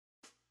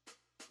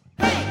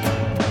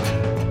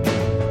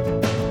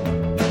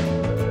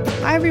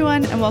Hi,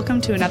 everyone, and welcome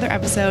to another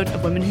episode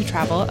of Women Who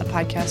Travel, a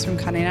podcast from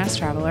Condé Nast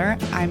Traveler.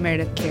 I'm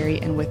Meredith Carey,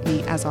 and with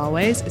me, as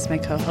always, is my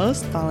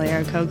co-host, Thale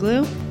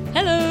Arikoglu.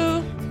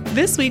 Hello!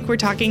 This week, we're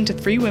talking to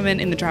three women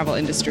in the travel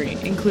industry,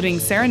 including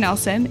Sarah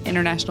Nelson,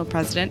 International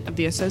President of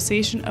the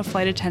Association of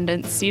Flight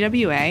Attendants,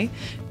 CWA,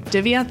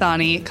 Divya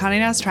Thani, Condé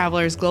Nast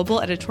Traveler's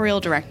Global Editorial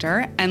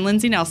Director, and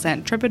Lindsay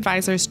Nelson,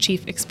 TripAdvisor's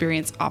Chief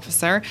Experience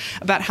Officer,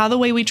 about how the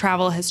way we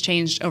travel has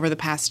changed over the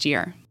past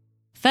year.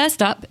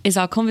 First up is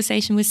our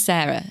conversation with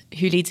Sarah,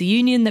 who leads a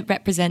union that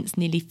represents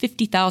nearly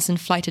 50,000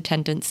 flight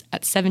attendants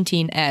at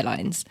 17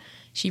 airlines.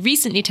 She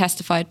recently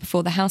testified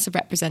before the House of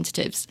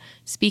Representatives,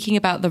 speaking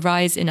about the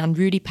rise in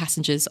unruly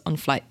passengers on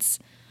flights.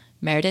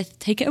 Meredith,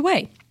 take it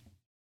away.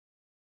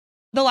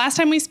 The last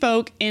time we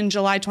spoke in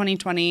July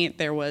 2020,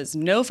 there was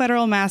no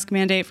federal mask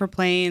mandate for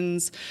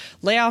planes,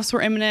 layoffs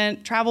were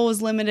imminent, travel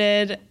was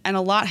limited, and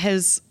a lot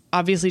has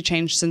obviously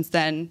changed since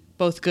then,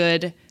 both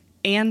good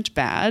and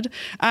bad.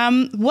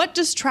 What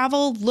does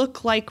travel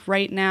look like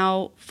right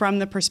now from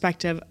the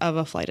perspective of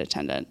a flight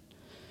attendant?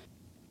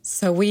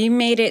 So we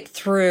made it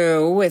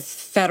through with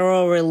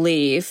federal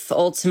relief.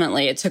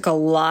 Ultimately, it took a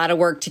lot of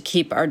work to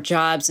keep our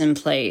jobs in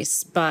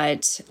place,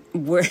 but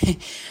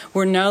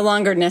we're no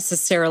longer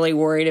necessarily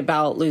worried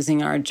about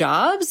losing our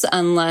jobs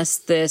unless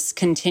this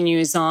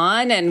continues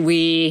on and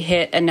we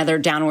hit another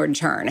downward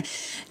turn.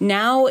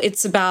 Now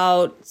it's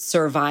about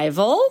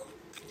survival,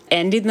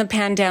 ending the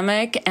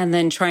pandemic, and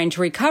then trying to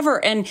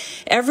recover. And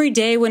every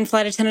day when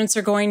flight attendants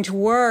are going to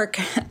work,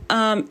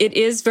 it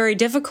is very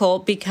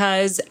difficult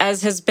because,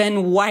 as has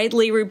been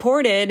widely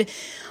reported,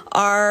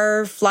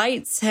 our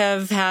flights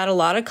have had a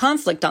lot of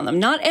conflict on them.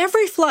 Not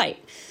every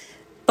flight,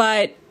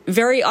 but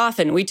very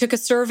often. We took a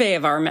survey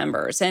of our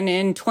members, and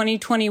in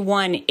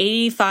 2021,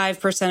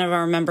 85% of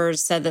our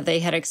members said that they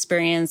had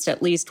experienced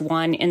at least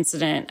one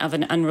incident of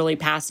an unruly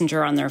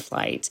passenger on their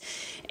flight.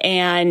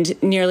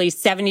 And nearly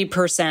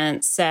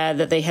 70% said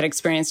that they had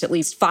experienced at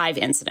least 5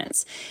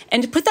 incidents.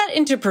 And to put that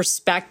into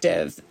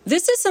perspective,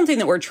 this is something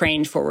that we're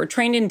trained for. We're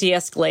trained in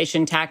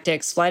de-escalation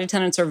tactics. Flight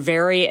attendants are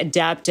very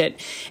adept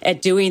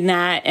at doing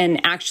that and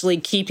actually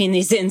keeping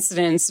these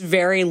incidents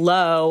very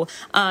low,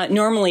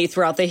 normally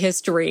throughout the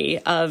history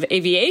of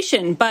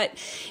aviation. But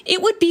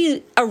it would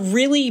be a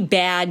really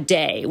bad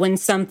day when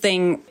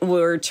something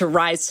were to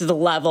rise to the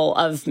level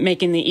of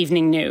making the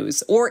evening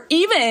news, or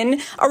even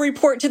a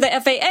report to the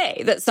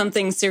FAA that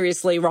something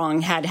seriously wrong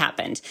had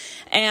happened.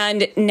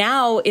 And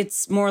now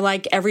it's more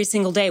like every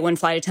single day when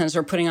flight attendants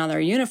are putting on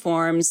their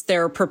uniforms,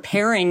 they're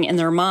preparing in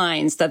their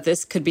minds that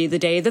this could be the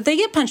day that they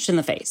get punched in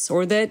the face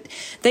or that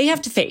they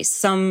have to face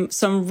some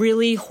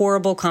really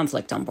horrible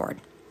conflict on board.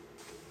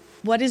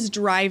 What is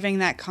driving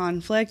that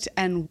conflict,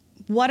 and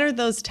what are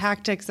those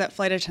tactics that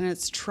flight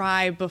attendants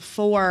try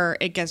before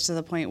it gets to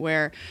the point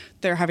where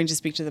they're having to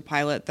speak to the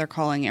pilot, they're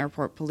calling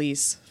airport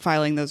police,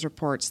 filing those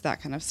reports,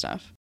 that kind of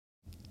stuff?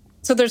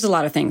 So there's a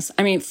lot of things.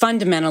 I mean,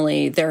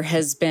 fundamentally, there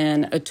has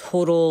been a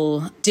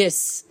total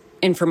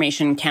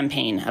disinformation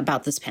campaign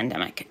about this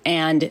pandemic.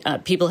 And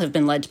people have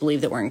been led to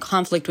believe that we're in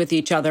conflict with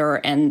each other.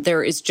 And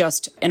there is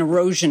just an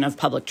erosion of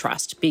public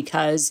trust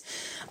because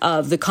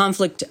of the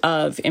conflict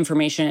of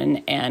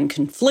information and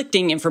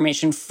conflicting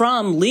information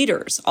from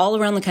leaders all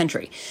around the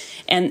country.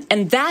 And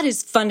that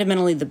is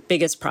fundamentally the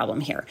biggest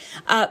problem here.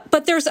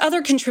 But there's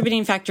other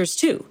contributing factors,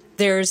 too.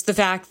 There's the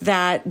fact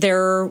that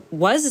there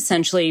was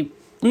essentially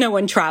no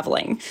one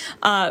traveling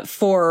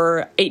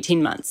for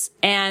 18 months.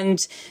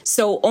 And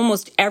so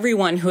almost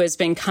everyone who has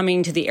been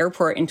coming to the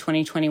airport in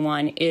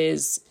 2021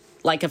 is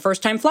like a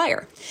first-time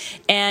flyer.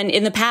 And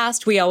in the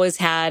past, we always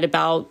had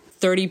about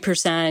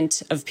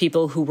 30% of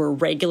people who were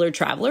regular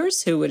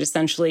travelers who would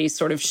essentially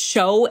sort of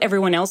show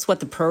everyone else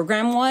what the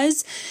program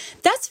was.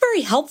 That's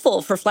very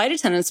helpful for flight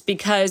attendants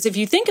because if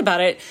you think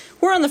about it,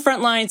 we're on the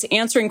front lines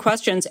answering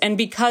questions. And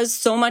because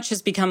so much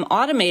has become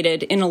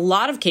automated, in a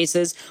lot of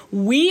cases,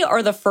 we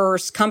are the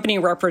first company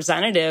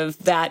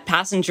representative that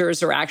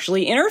passengers are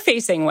actually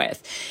interfacing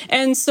with.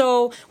 And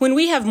so when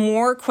we have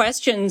more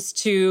questions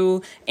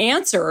to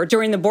answer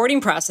during the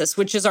boarding process,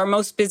 which is our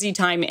most busy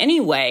time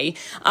anyway,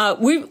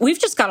 we've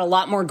just got a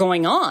lot more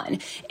going on.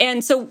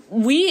 And so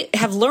we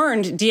have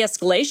learned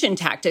de-escalation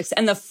tactics.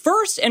 And the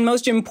first and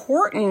most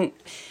important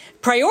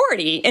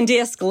priority in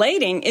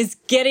de-escalating is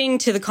getting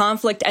to the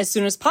conflict as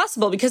soon as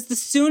possible, because the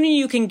sooner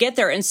you can get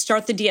there and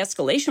start the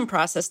de-escalation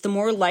process, the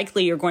more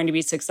likely you're going to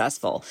be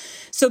successful.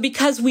 So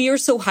because we are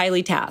so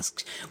highly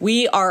tasked,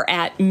 we are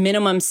at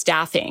minimum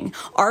staffing,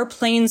 our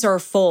planes are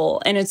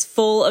full, and it's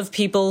full of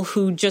people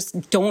who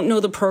just don't know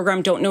the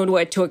program, don't know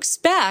what to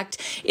expect,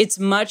 it's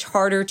much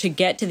harder to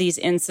get to these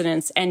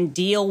incidents and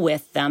deal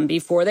with them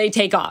before they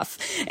take off.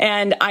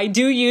 And I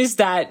do use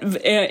that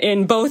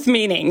in both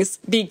meanings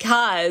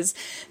because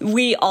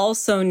we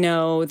also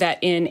know that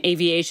in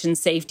aviation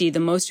safety,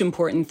 the most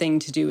important thing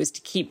to do is to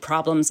keep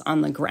problems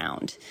on the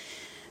ground.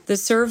 The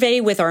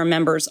survey with our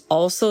members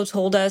also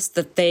told us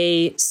that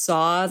they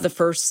saw the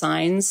first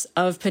signs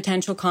of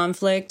potential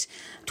conflict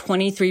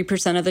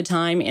 23% of the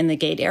time in the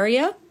gate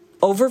area,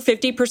 over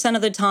 50%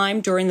 of the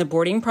time during the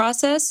boarding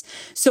process.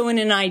 So in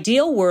an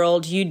ideal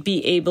world, you'd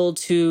be able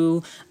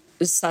to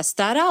suss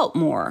that out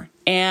more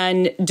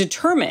and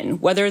determine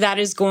whether that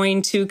is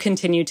going to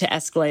continue to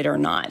escalate or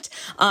not.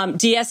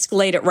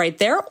 De-escalate it right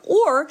there,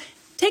 or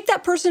take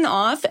that person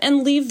off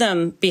and leave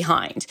them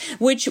behind,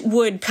 which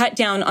would cut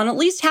down on at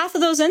least half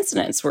of those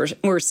incidents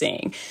we're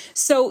seeing.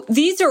 So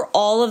these are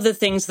all of the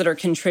things that are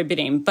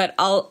contributing. But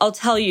I'll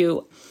tell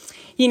you,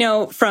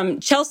 from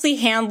Chelsea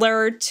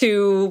Handler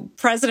to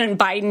President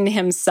Biden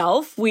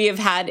himself, we have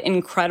had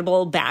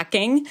incredible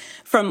backing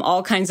from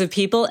all kinds of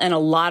people and a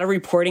lot of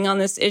reporting on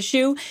this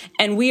issue.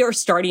 And we are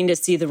starting to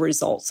see the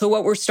results. So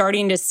what we're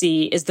starting to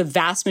see is the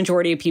vast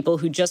majority of people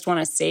who just want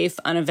a safe,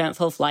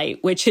 uneventful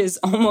flight, which is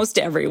almost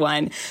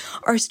everyone,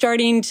 are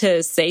starting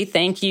to say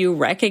thank you,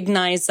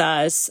 recognize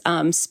us,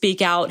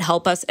 speak out,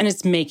 help us. And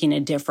it's making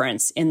a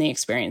difference in the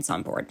experience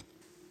on board.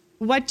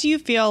 What do you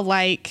feel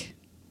like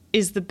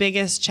is the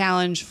biggest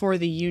challenge for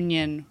the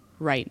union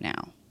right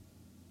now?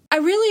 I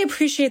really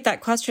appreciate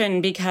that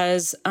question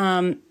because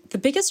the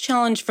biggest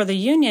challenge for the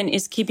union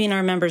is keeping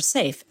our members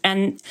safe.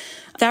 And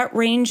that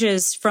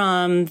ranges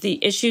from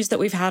the issues that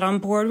we've had on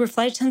board where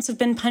flight attendants have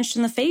been punched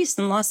in the face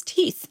and lost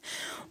teeth,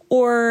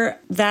 or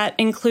that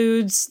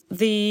includes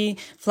the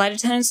flight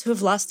attendants who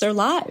have lost their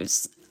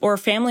lives, or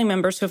family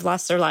members who have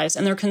lost their lives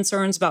and their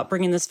concerns about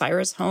bringing this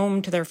virus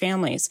home to their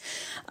families.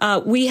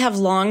 We have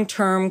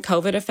long-term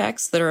COVID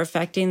effects that are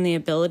affecting the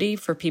ability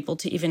for people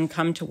to even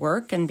come to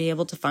work and be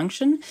able to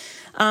function.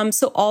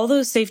 So all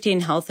those safety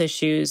and health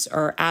issues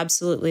are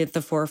absolutely at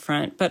the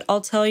forefront. But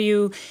I'll tell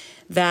you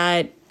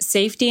that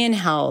safety and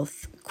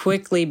health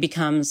quickly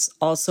becomes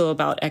also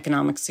about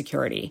economic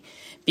security,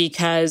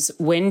 because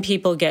when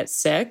people get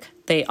sick,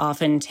 they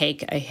often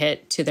take a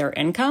hit to their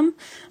income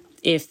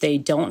if they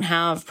don't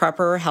have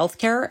proper health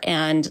care.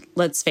 And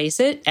let's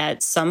face it,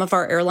 at some of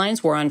our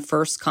airlines, we're on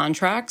first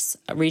contracts,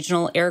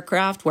 regional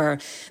aircraft, where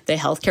the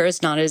healthcare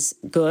is not as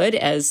good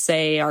as,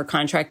 say, our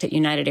contract at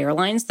United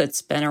Airlines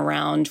that's been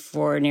around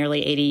for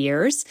nearly 80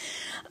 years.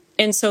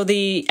 And so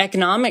the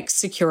economic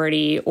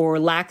security or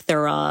lack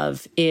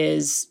thereof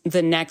is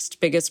the next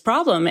biggest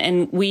problem.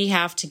 And we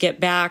have to get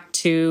back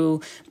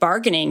to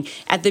bargaining.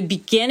 At the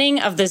beginning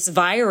of this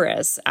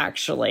virus,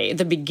 actually,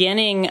 the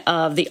beginning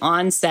of the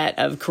onset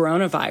of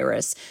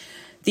coronavirus,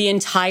 the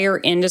entire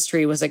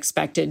industry was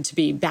expected to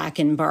be back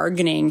in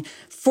bargaining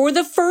for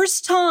the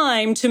first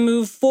time to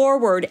move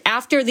forward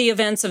after the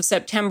events of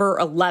September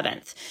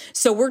 11th.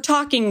 So we're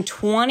talking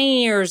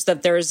 20 years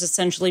that there's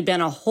essentially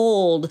been a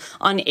hold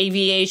on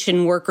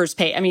aviation workers'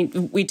 pay. I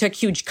mean, we took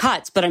huge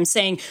cuts, but I'm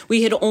saying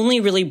we had only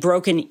really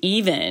broken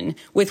even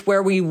with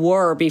where we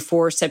were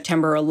before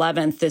September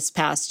 11th this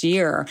past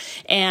year.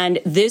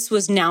 And this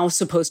was now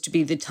supposed to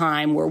be the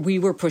time where we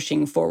were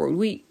pushing forward.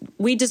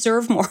 We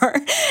deserve more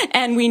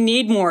and we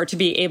need more to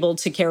be able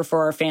to care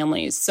for our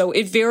families. So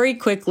it very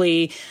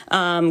quickly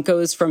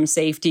goes from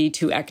safety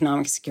to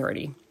economic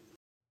security.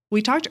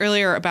 We talked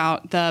earlier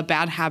about the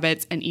bad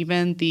habits and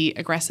even the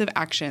aggressive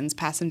actions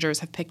passengers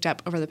have picked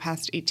up over the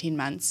past 18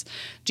 months.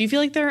 Do you feel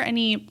like there are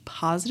any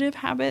positive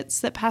habits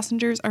that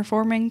passengers are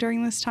forming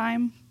during this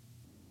time?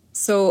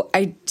 So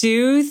I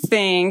do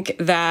think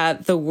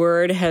that the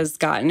word has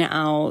gotten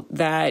out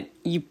that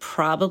you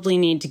probably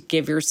need to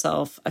give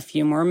yourself a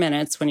few more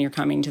minutes when you're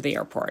coming to the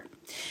airport.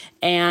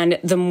 And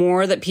the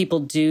more that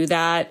people do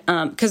that,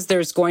 because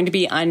there's going to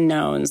be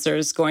unknowns,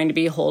 there's going to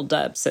be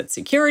holdups at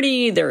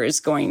security, there is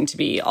going to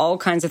be all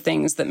kinds of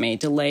things that may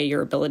delay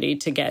your ability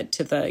to get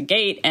to the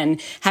gate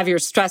and have your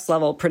stress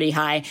level pretty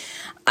high.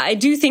 I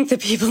do think that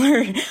people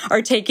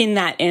are taking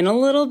that in a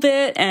little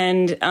bit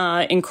and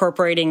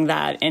incorporating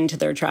that into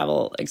their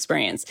travel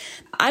experience.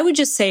 I would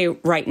just say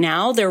right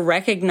now they're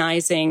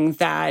recognizing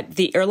that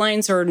the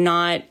airlines are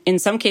not, in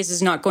some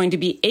cases, not going to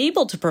be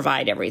able to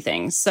provide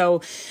everything.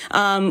 So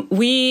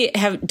we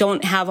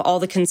don't have all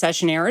the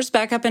concessionaires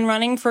back up and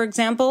running, for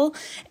example,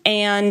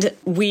 and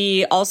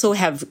we also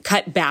have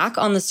cut back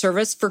on the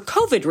service for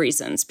COVID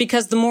reasons,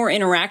 because the more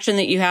interaction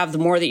that you have, the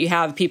more that you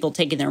have people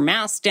taking their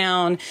masks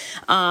down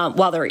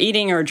while they're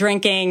eating or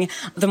drinking,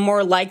 the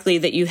more likely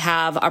that you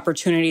have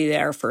opportunity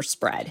there for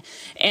spread.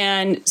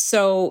 And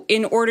so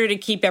in order to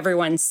keep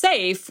everyone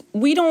safe,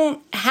 we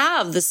don't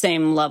have the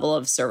same level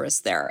of service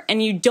there.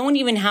 And you don't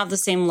even have the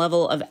same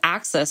level of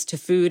access to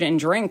food and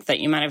drink that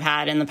you might have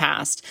had in the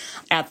past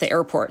at the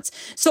airports.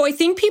 So I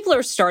think people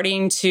are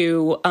starting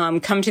to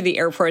come to the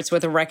airports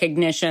with a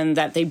recognition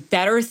that they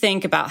better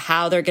think about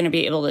how they're going to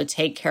be able to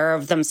take care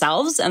of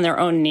themselves and their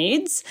own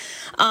needs.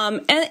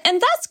 And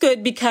that's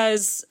good,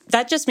 because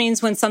that just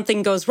means when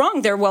something goes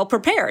wrong, they're well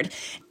prepared.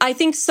 I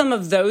think some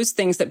of those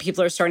things that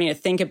people are starting to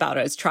think about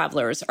as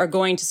travelers are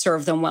going to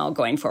serve them well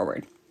going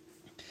forward.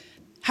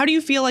 How do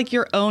you feel like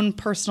your own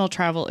personal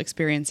travel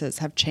experiences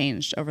have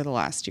changed over the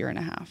last year and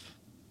a half?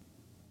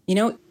 You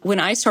know, when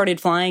I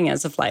started flying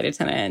as a flight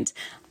attendant,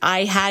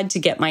 I had to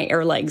get my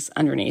air legs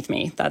underneath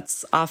me.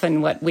 That's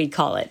often what we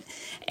call it.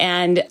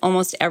 And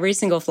almost every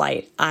single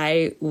flight,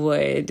 I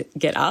would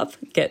get up,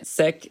 get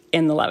sick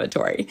in the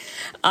lavatory.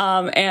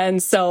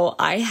 And so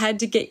I had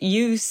to get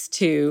used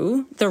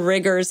to the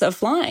rigors of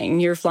flying.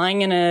 You're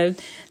flying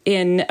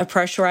in a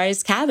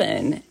pressurized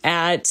cabin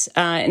at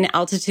an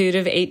altitude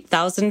of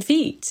 8,000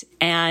 feet.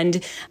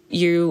 And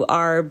you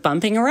are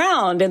bumping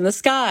around in the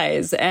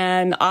skies.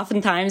 And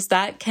oftentimes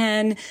that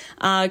can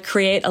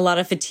create a lot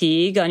of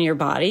fatigue on your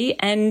body.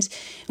 And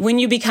when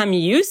you become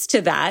used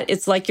to that,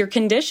 it's like you're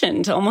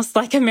conditioned, almost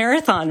like a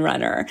marathon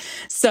runner.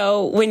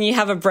 So when you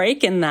have a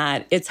break in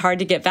that, it's hard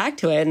to get back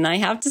to it. And I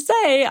have to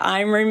say,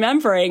 I'm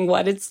remembering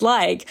what it's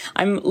like.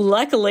 I'm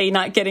luckily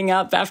not getting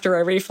up after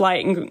every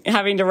flight and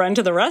having to run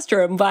to the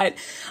restroom, but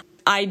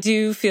I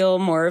do feel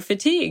more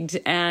fatigued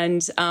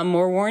and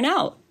more worn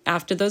out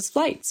after those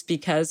flights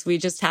because we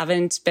just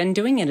haven't been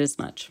doing it as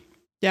much.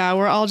 Yeah,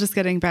 we're all just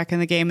getting back in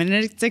the game. And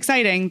it's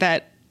exciting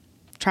that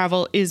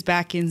travel is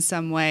back in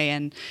some way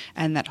and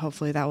that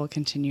hopefully that will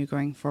continue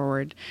going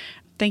forward.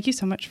 Thank you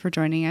so much for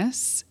joining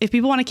us. If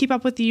people want to keep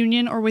up with the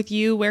union or with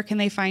you, where can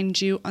they find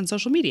you on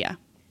social media?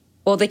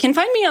 Well, they can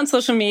find me on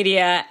social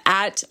media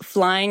at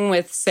Flying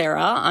with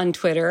Sarah on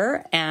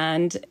Twitter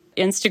and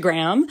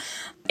Instagram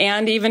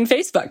and even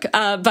Facebook.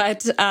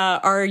 But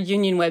our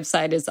union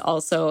website is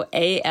also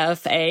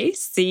afacwa.org.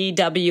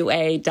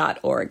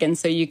 And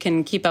so you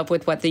can keep up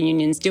with what the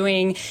union's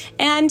doing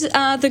and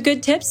the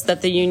good tips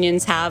that the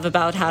unions have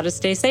about how to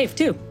stay safe,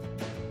 too.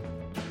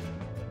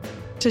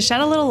 To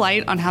shed a little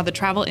light on how the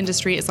travel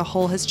industry as a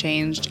whole has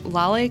changed,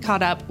 Lale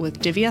caught up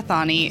with Divya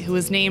Thani, who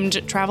was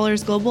named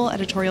Traveler's Global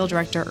Editorial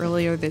Director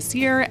earlier this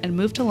year and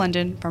moved to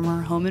London from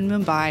her home in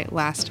Mumbai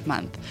last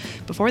month.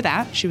 Before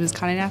that, she was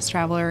Condé Nast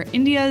Traveler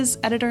India's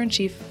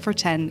editor-in-chief for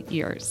 10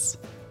 years.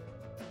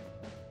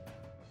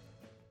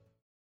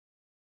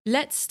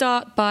 Let's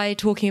start by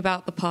talking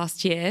about the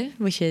past year,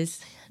 which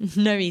is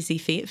no easy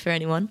feat for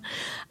anyone.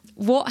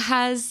 What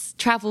has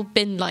travel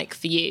been like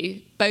for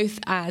you, both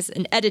as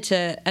an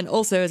editor and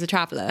also as a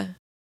traveler?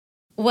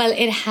 Well,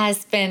 it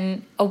has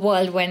been a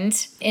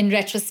whirlwind. In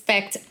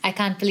retrospect, I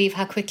can't believe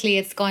how quickly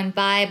it's gone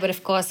by. But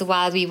of course,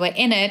 while we were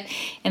in it,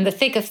 in the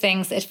thick of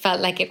things, it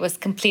felt like it was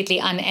completely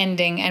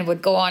unending and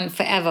would go on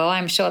forever.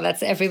 I'm sure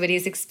that's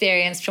everybody's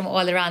experience from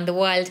all around the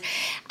world.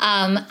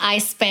 I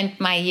spent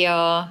my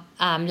year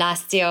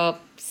last year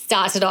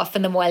started off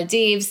in the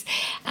Maldives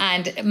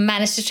and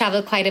managed to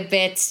travel quite a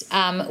bit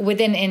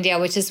within India,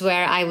 which is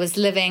where I was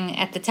living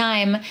at the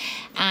time.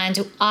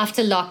 And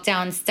after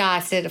lockdown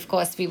started, of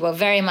course, we were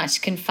very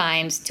much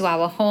confined to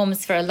our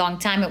homes for a long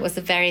time. It was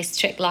a very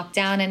strict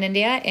lockdown in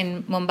India,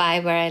 in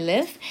Mumbai, where I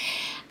live.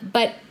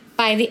 But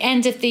by the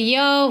end of the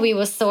year, we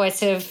were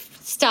sort of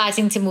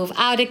starting to move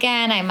out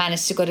again. I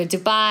managed to go to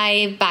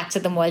Dubai, back to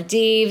the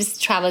Maldives,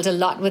 traveled a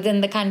lot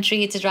within the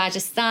country to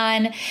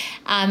Rajasthan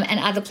and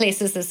other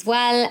places as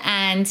well.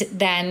 And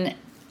then,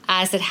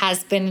 as it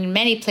has been in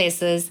many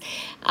places,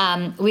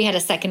 we had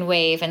a second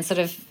wave and sort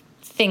of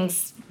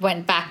things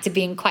went back to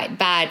being quite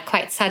bad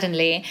quite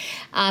suddenly.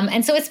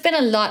 And so it's been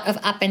a lot of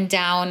up and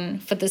down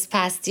for this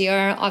past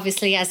year.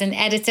 Obviously, as an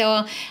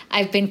editor,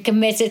 I've been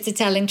committed to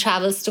telling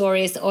travel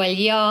stories all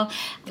year,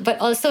 but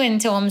also in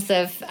terms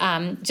of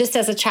just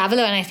as a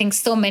traveler. And I think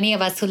so many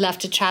of us who love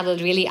to travel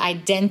really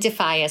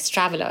identify as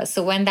travelers.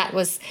 So when that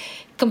was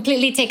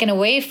completely taken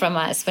away from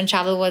us, when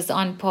travel was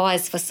on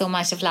pause for so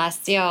much of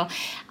last year,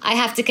 I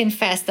have to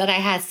confess that I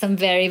had some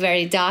very,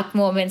 very dark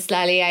moments,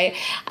 Lale.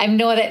 I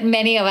know that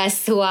many of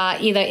us who are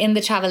either in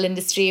the travel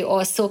industry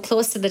or so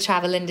close to the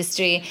travel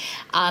industry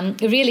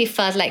really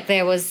felt like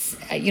there was,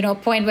 a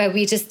point where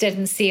we just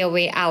didn't see a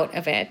way out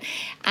of it.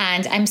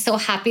 And I'm so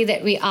happy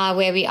that we are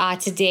where we are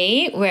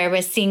today, where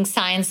we're seeing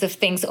signs of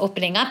things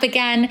opening up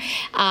again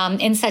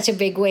in such a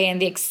big way.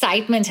 And the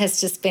excitement has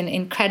just been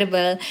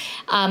incredible.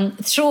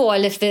 Through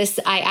all of this,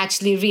 I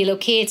actually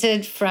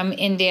relocated from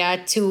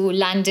India to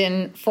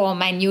London for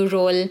my new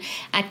role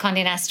at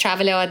Condé Nast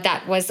Traveler.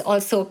 That was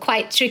also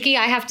quite tricky,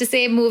 I have to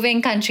say.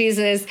 Moving countries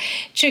is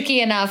tricky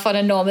enough on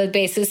a normal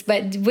basis,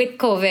 but with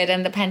COVID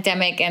and the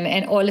pandemic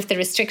and all of the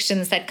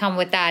restrictions that come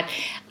with that,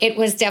 it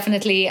was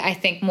definitely, I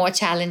think, more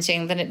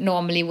challenging than it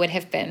normally would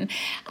have been.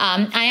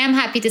 I am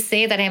happy to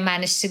say that I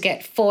managed to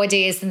get 4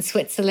 days in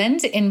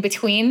Switzerland in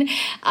between,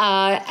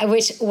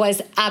 which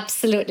was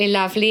absolutely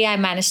lovely. I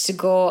managed to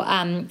go,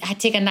 I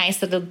take a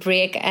nice little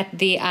break at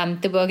the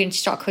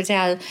Bergenstock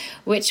Hotel,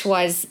 which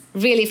was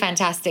really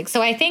fantastic.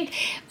 So I think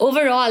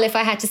overall, if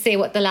I had to say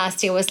what the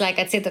last year was like,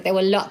 I'd say that there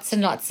were lots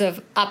and lots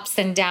of ups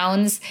and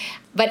downs.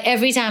 But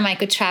every time I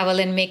could travel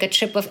and make a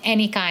trip of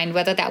any kind,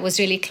 whether that was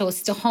really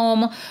close to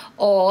home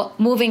or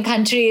moving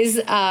countries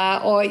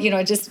or,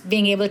 just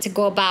being able to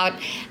go about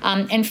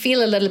and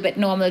feel a little bit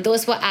normal,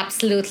 those were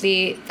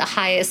absolutely the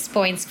highest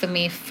points for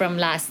me from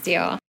last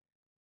year.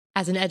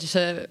 As an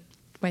editor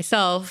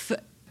myself,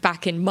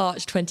 back in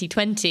March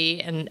 2020,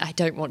 and I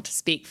don't want to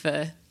speak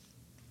for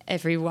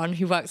everyone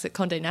who works at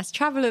Condé Nast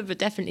Traveler, but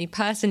definitely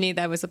personally,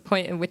 there was a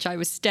point in which I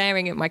was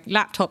staring at my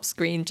laptop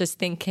screen just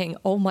thinking,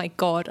 oh my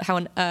God, how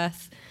on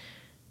earth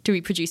to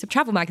reproduce a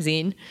travel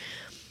magazine.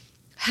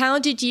 How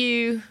did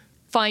you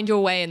find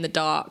your way in the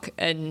dark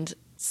and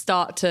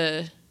start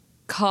to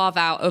carve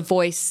out a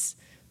voice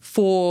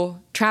for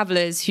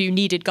travelers who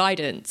needed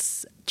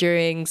guidance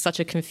during such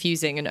a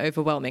confusing and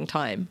overwhelming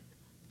time?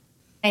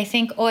 I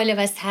think all of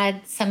us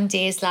had some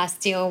days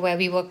last year where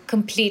we were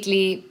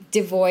completely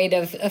devoid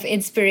of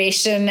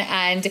inspiration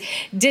and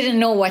didn't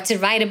know what to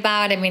write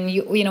about. I mean,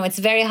 you know, it's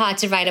very hard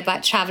to write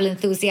about travel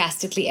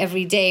enthusiastically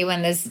every day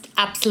when there's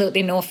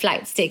absolutely no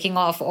flights taking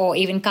off or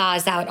even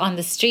cars out on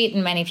the street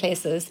in many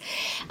places.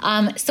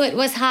 So it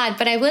was hard.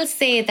 But I will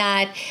say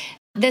that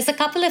there's a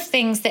couple of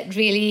things that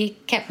really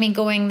kept me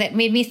going, that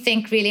made me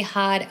think really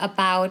hard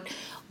about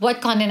what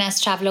Condé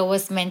Nast Traveler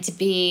was meant to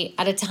be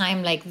at a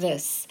time like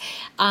this.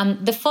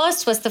 The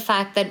first was the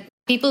fact that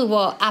people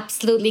were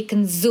absolutely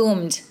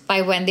consumed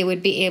by when they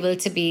would be able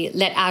to be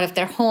let out of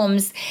their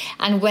homes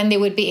and when they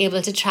would be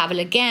able to travel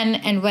again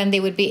and when they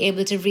would be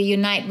able to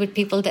reunite with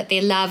people that they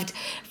loved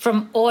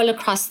from all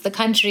across the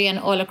country and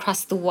all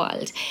across the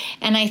world.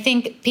 And I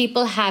think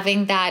people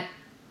having that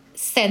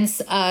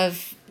sense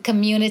of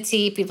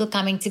community, people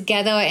coming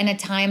together in a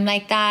time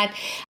like that,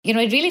 you know,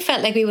 it really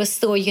felt like we were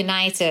so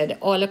united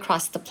all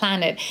across the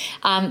planet.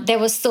 There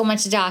was so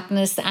much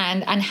darkness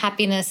and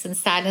unhappiness and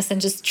sadness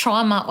and just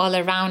trauma all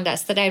around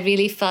us that I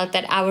really felt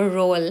that our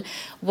role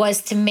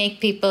was to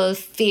make people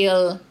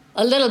feel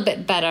a little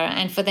bit better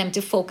and for them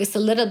to focus a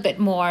little bit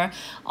more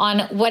on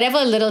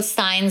whatever little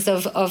signs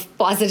of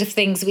positive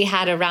things we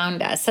had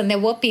around us. And there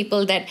were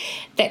people that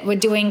were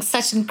doing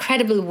such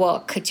incredible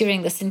work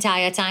during this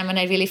entire time. And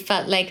I really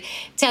felt like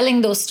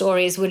telling those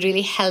stories would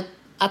really help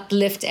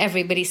uplift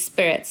everybody's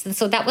spirits. And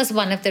so that was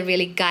one of the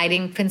really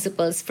guiding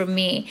principles for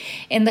me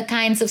in the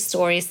kinds of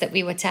stories that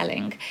we were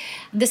telling.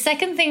 The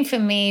second thing for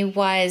me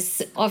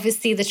was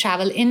obviously the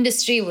travel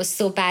industry was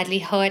so badly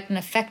hurt and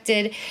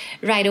affected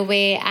right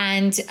away.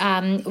 And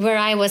where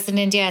I was in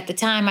India at the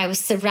time, I was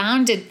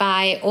surrounded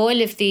by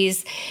all of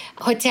these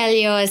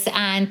hoteliers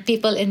and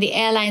people in the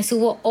airlines who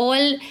were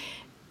all,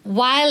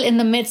 while in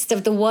the midst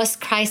of the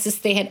worst crisis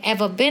they had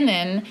ever been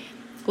in,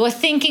 were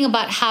thinking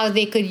about how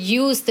they could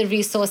use the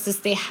resources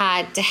they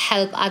had to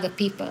help other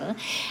people.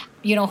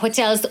 You know,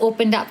 hotels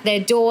opened up their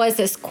doors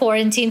as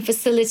quarantine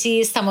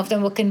facilities. Some of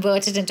them were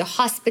converted into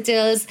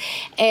hospitals.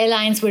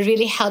 Airlines were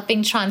really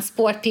helping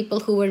transport people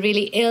who were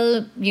really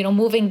ill, you know,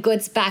 moving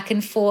goods back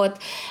and forth,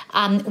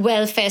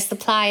 welfare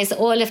supplies,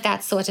 all of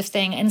that sort of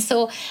thing. And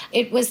so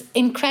it was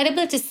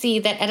incredible to see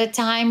that at a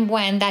time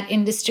when that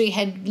industry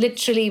had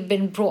literally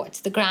been brought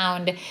to the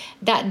ground,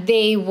 that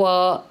they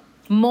were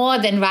more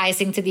than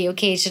rising to the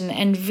occasion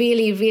and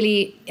really,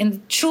 really in the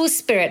true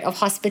spirit of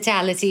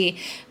hospitality,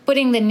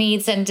 putting the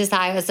needs and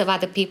desires of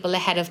other people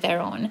ahead of their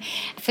own.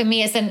 For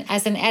me, as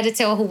an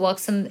editor who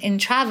works in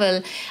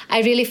travel,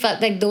 I really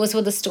felt like those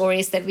were the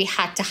stories that we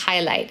had to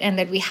highlight and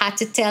that we had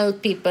to tell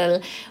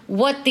people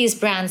what these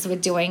brands were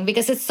doing,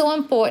 because it's so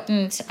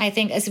important, I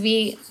think, as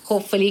we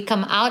hopefully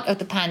come out of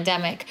the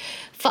pandemic,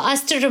 for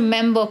us to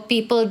remember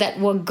people that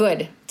were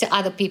good to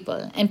other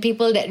people and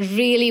people that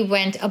really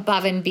went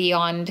above and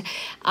beyond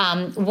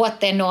what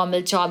their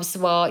normal jobs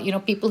were, you know,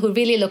 people who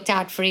really looked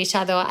out for each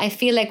other. I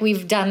feel like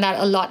we've done that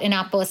a lot in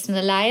our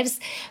personal lives,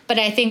 but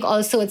I think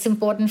also it's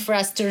important for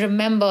us to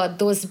remember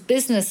those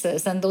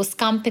businesses and those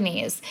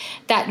companies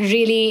that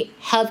really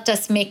helped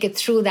us make it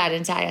through that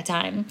entire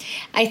time.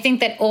 I think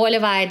that all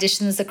of our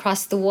editions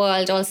across the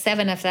world, all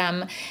 7 of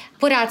them,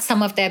 put out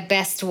some of their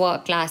best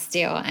work last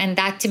year. And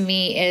that to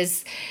me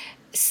is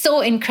so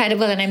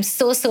incredible. And I'm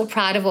so, so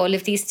proud of all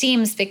of these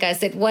teams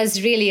because it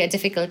was really a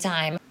difficult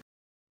time.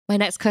 My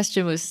next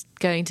question was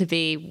going to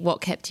be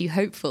what kept you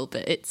hopeful,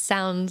 but it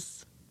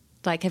sounds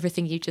like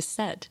everything you just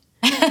said.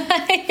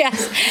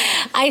 Yes,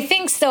 I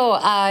think so.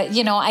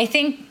 I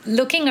think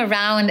looking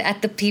around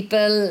at the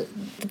people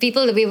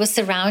that we were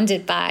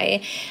surrounded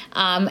by,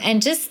 and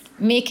just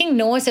making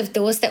note of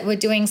those that were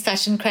doing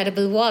such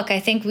incredible work. I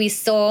think we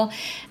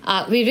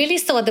really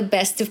saw the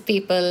best of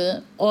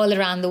people all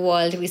around the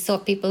world. We saw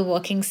people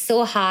working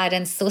so hard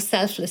and so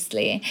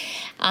selflessly.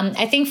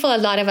 I think for a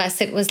lot of us,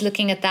 it was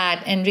looking at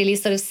that and really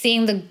sort of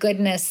seeing the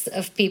goodness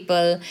of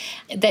people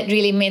that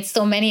really made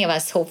so many of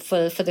us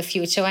hopeful for the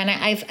future. And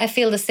I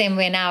feel the same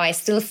way now. I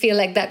still feel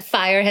like that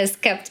fire has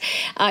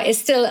is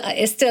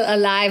still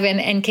alive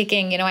and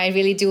kicking. You know, I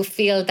really do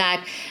feel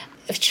that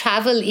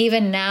travel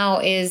even now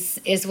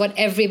is what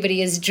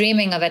everybody is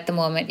dreaming of at the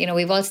moment. You know,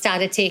 we've all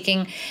started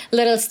taking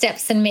little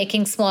steps and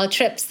making small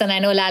trips. And I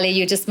know, Lali,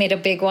 you just made a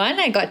big one.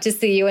 I got to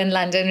see you in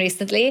London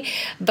recently.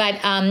 But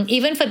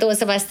even for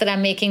those of us that are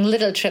making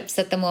little trips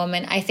at the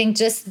moment, I think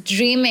just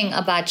dreaming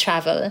about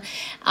travel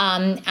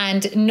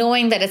and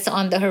knowing that it's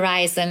on the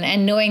horizon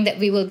and knowing that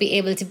we will be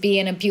able to be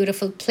in a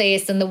beautiful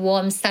place in the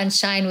warm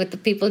sunshine with the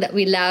people that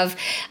we love,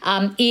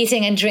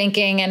 eating and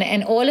drinking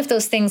and all of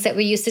those things that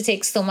we used to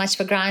take so much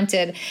for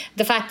granted.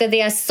 The fact that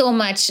they are so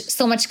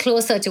much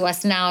closer to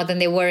us now than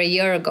they were a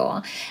year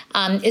ago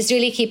is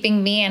really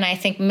keeping me and I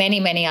think many,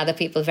 many other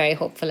people very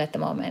hopeful at the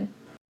moment.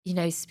 You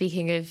know,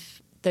 speaking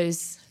of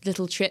those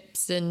little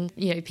trips and,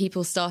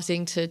 people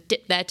starting to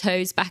dip their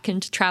toes back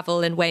into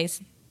travel in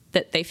ways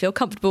that they feel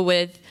comfortable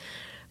with.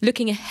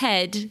 Looking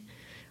ahead,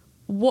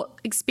 what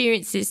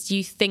experiences do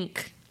you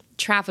think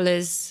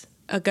travellers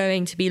are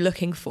going to be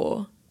looking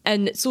for?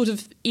 And sort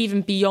of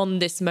even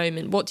beyond this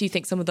moment, what do you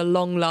think some of the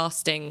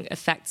long-lasting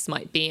effects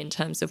might be in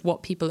terms of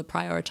what people are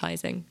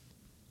prioritising?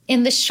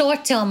 In the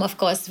short term, of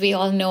course, we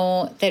all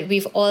know that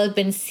we've all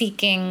been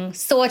seeking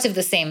sort of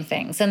the same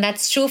things. And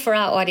that's true for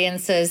our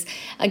audiences,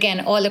 again,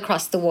 all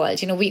across the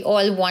world. We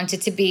all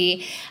wanted to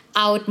be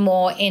out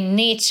more in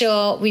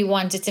nature. We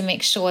wanted to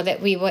make sure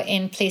that we were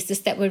in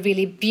places that were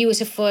really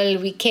beautiful.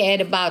 We cared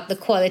about the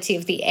quality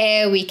of the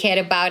air. We cared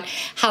about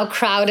how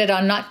crowded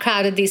or not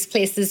crowded these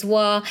places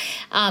were.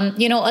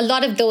 A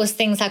lot of those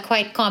things are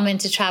quite common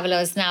to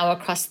travelers now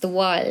across the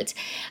world.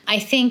 I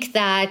think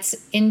that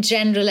in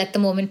general, at the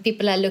moment,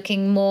 people are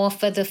looking more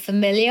for the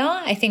familiar.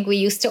 I think we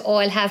used to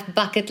all have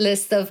bucket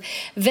lists of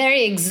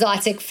very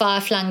exotic,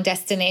 far-flung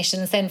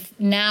destinations. And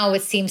now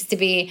it seems to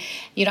be,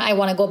 I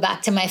want to go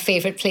back to my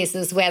favorite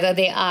places, whether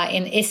they are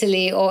in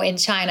Italy or in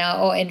China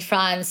or in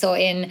France or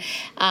in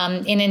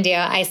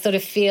India. I sort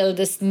of feel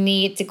this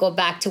need to go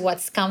back to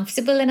what's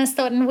comfortable in a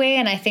certain way.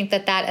 And I think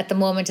that at the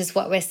moment is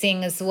what we're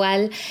seeing as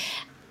well.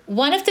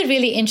 One of the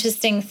really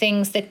interesting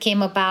things that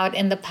came about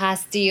in the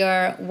past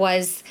year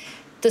was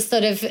the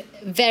sort of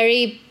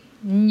very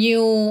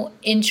new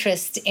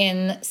interest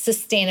in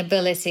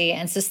sustainability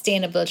and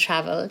sustainable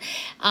travel.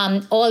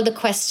 All the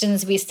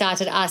questions we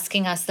started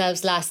asking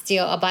ourselves last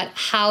year about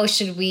how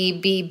should we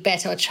be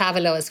better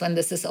travelers when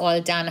this is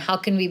all done? How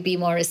can we be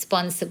more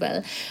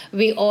responsible?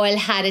 We all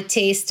had a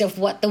taste of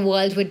what the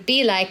world would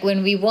be like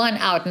when we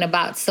weren't out and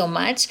about so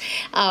much,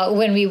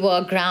 when we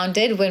were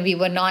grounded, when we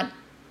were not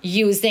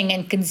using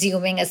and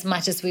consuming as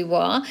much as we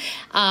were.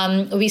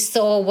 We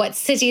saw what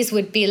cities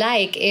would be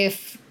like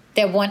if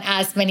there weren't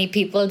as many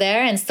people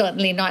there, and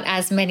certainly not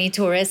as many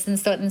tourists in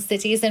certain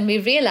cities. And we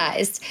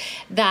realized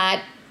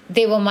that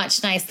they were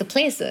much nicer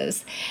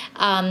places,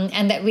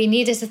 and that we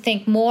needed to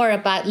think more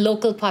about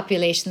local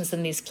populations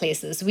in these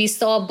places. We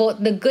saw both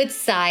the good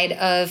side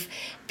of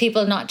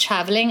people not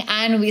traveling,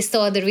 and we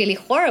saw the really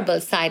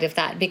horrible side of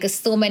that, because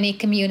so many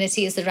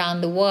communities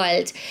around the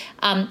world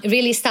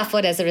really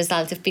suffered as a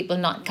result of people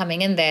not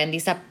coming in there. And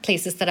these are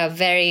places that are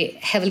very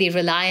heavily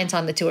reliant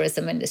on the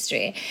tourism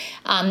industry.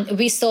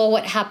 We saw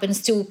what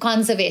happens to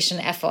conservation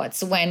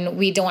efforts when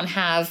we don't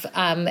have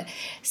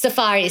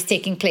safaris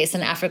taking place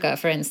in Africa,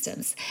 for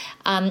instance.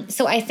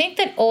 So I think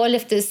that all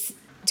of this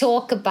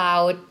talk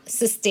about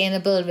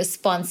sustainable,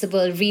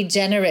 responsible,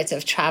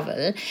 regenerative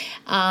travel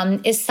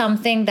is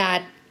something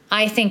that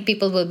I think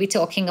people will be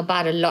talking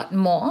about a lot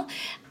more.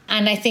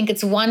 And I think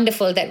it's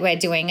wonderful that we're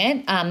doing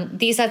it.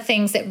 These are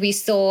things that we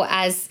saw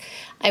as,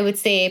 I would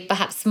say,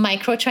 perhaps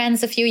micro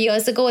trends a few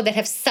years ago that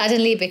have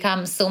suddenly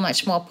become so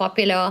much more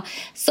popular,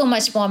 so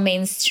much more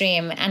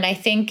mainstream. And I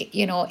think,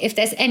 if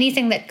there's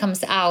anything that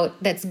comes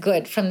out that's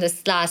good from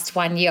this last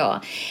 1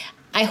 year,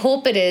 I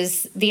hope it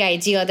is the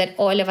idea that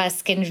all of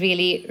us can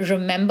really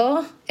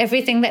remember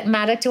everything that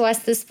mattered to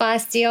us this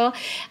past year,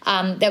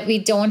 that we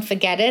don't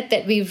forget it,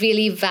 that we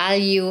really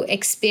value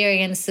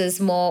experiences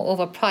more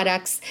over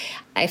products.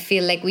 I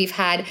feel like we've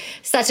had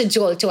such a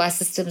jolt to our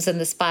systems in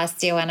this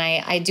past year, and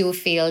I do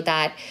feel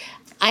that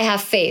I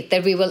have faith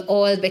that we will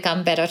all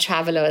become better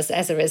travelers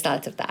as a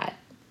result of that.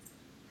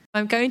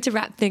 I'm going to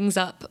wrap things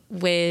up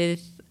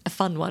with a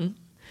fun one,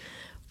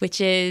 which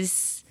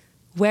is,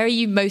 where are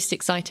you most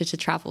excited to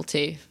travel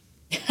to?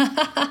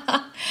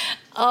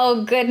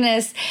 Oh,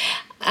 goodness.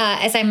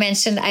 As I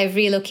mentioned, I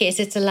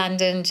relocated to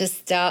London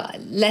just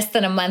less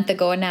than a month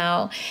ago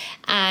now.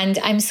 And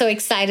I'm so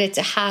excited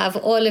to have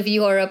all of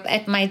Europe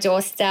at my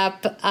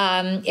doorstep.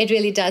 It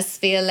really does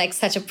feel like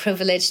such a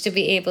privilege to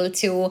be able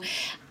to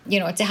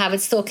have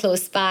it so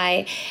close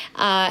by.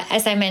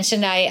 As I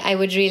mentioned, I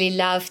would really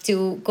love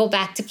to go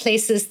back to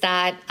places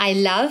that I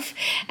love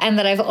and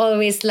that I've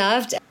always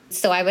loved.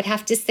 So I would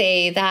have to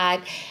say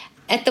that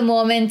at the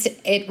moment,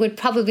 it would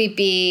probably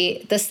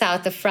be the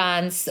south of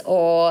France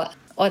or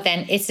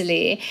then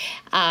Italy.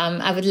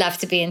 I would love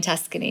to be in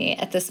Tuscany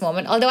at this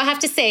moment. Although I have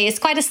to say, it's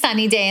quite a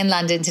sunny day in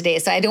London today,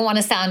 so I don't want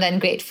to sound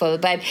ungrateful.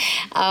 But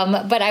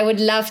I would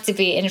love to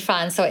be in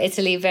France or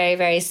Italy very,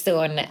 very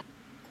soon.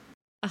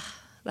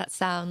 That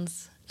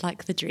sounds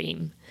like the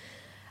dream.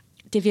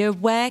 Divya,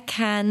 where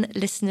can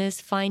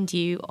listeners find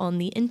you on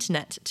the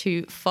internet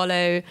to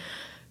follow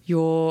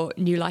your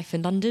new life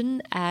in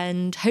London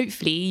and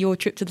hopefully your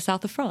trip to the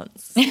south of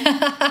France?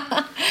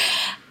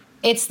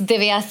 It's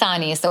Divya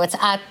Thani, so it's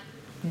at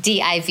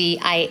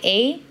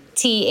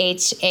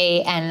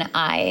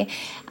DIVIATHANI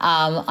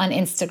on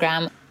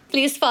Instagram.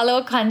 Please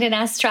follow Condé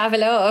Nast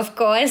Traveler, of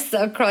course,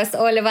 across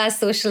all of our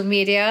social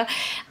media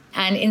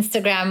and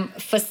Instagram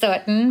for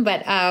certain.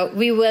 But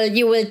you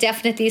will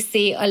definitely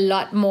see a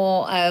lot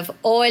more of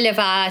all of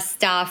our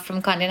staff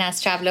from Condé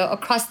Nast Traveler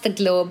across the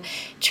globe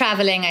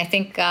traveling. I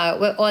think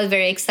we're all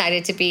very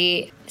excited to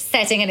be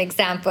setting an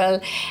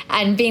example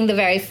and being the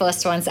very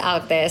first ones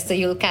out there. So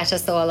you'll catch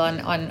us all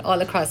on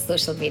all across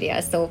social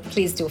media. So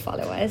please do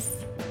follow us.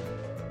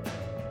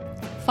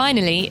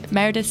 Finally,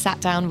 Meredith sat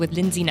down with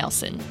Lindsay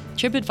Nelson,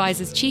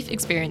 TripAdvisor's Chief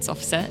Experience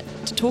Officer,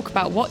 to talk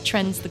about what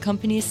trends the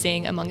company is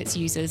seeing among its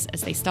users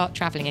as they start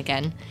traveling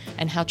again,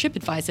 and how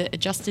TripAdvisor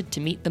adjusted to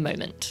meet the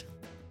moment.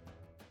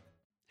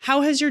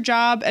 How has your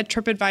job at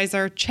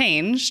TripAdvisor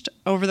changed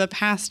over the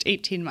past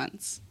 18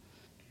 months?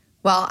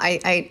 Well,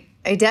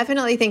 I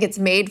definitely think it's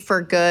made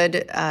for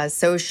good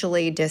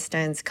socially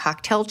distanced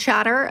cocktail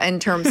chatter in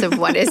terms of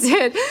what does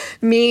it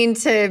mean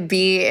to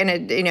be in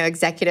a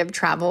executive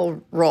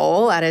travel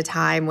role at a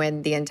time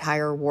when the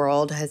entire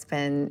world has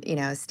been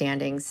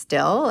standing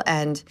still.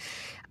 And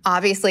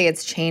obviously,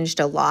 it's changed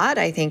a lot.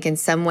 I think in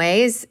some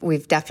ways,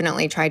 we've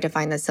definitely tried to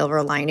find the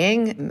silver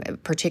lining,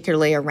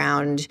 particularly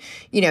around,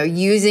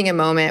 using a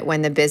moment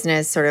when the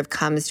business sort of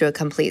comes to a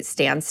complete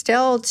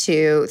standstill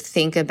to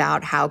think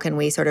about how can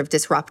we sort of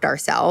disrupt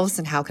ourselves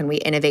and how can we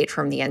innovate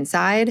from the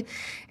inside.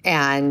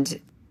 And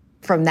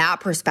from that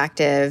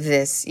perspective,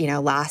 this,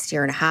 last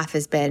year and a half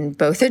has been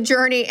both a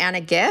journey and a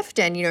gift.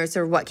 And,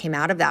 sort of what came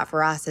out of that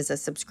for us is a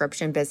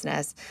subscription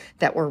business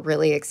that we're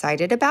really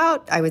excited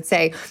about. I would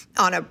say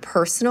on a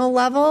personal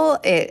level,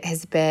 it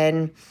has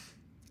been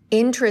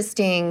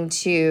interesting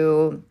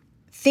to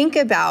think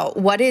about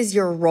what is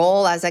your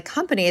role as a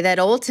company that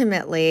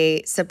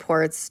ultimately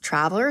supports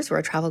travelers. We're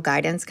a travel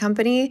guidance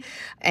company.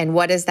 And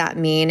what does that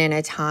mean in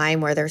a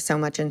time where there's so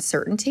much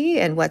uncertainty?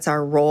 And what's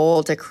our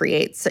role to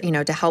create,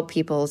 to help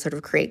people sort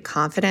of create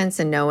confidence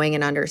and knowing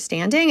and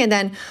understanding? And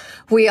then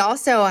we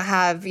also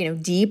have,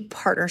 deep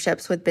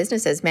partnerships with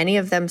businesses, many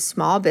of them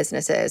small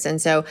businesses.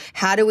 And so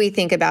how do we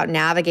think about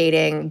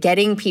navigating,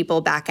 getting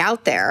people back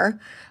out there?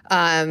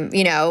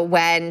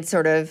 When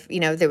sort of,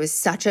 there was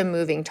such a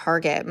moving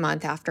target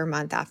month after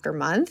month after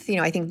month.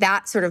 I think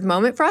that sort of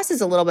moment for us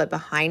is a little bit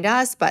behind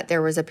us, but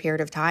there was a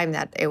period of time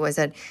that it was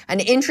an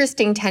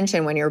interesting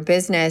tension when your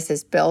business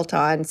is built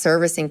on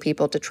servicing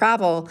people to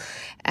travel.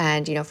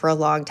 And, for a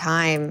long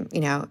time,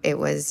 it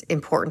was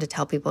important to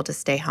tell people to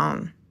stay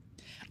home.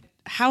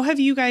 How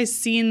have you guys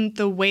seen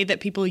the way that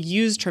people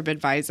use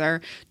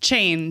TripAdvisor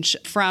change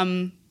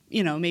from,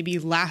 maybe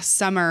last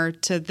summer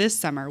to this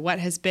summer? What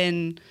has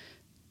been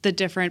the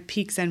different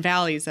peaks and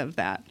valleys of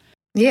that?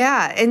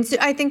 Yeah. And so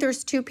I think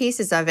there's two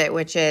pieces of it,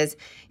 which is,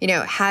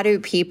 how do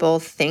people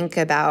think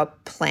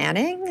about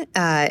planning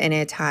in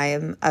a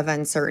time of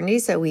uncertainty?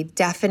 So we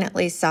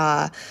definitely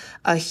saw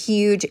a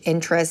huge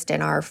interest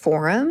in our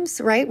forums,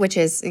 right? Which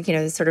is,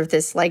 sort of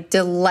this like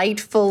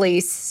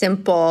delightfully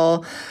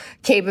simple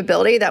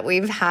capability that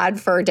we've had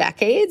for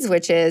decades,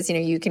 which is,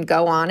 you can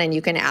go on and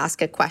you can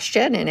ask a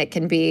question and it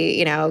can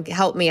be,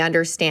 help me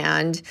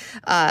understand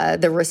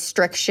the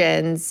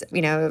restrictions,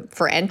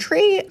 for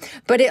entry.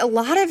 But a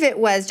lot of it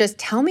was just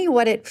tell me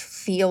what it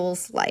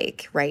feels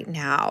like right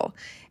now.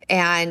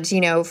 And,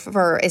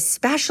 for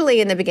especially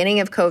in the beginning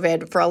of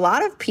COVID, for a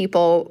lot of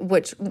people,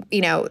 which,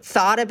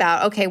 thought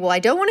about, okay, well, I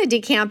don't want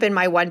to decamp in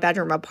my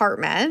 1-bedroom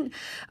apartment.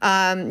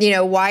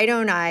 Why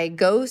don't I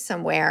go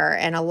somewhere?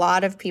 And a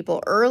lot of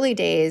people early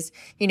days,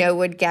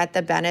 would get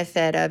the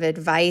benefit of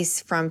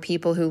advice from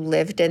people who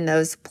lived in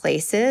those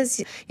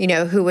places,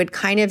 who would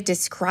kind of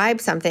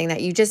describe something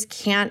that you just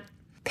can't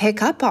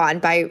pick up on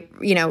by,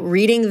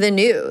 reading the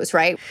news,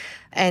 right?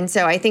 And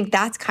so I think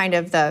that's kind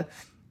of the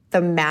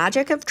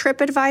magic of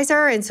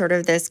TripAdvisor and sort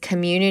of this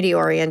community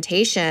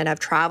orientation of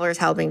travelers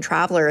helping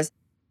travelers.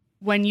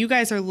 When you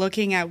guys are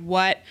looking at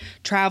what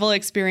travel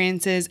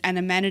experiences and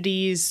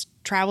amenities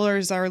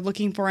travelers are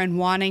looking for and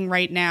wanting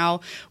right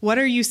now, what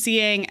are you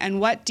seeing and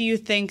what do you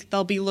think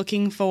they'll be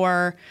looking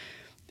for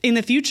in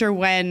the future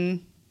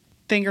when,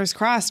 fingers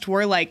crossed,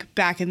 we're like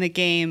back in the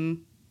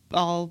game,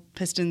 all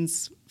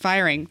pistons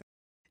firing?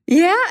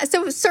 Yeah,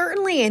 so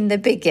certainly in the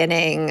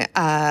beginning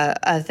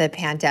of the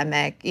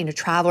pandemic,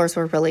 travelers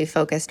were really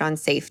focused on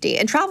safety.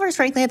 And travelers,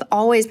 frankly, have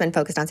always been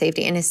focused on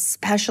safety, and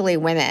especially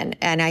women.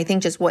 And I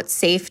think just what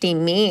safety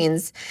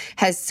means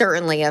has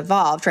certainly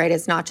evolved, right?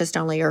 It's not just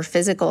only your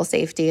physical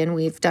safety. And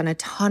we've done a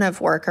ton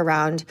of work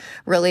around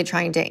really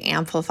trying to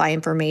amplify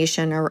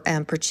information,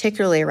 and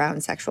particularly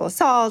around sexual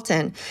assault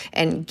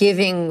and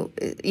giving,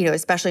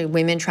 especially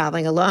women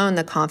traveling alone,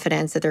 the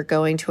confidence that they're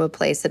going to a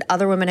place that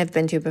other women have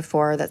been to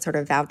before that sort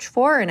of vouch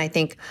for. And I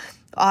think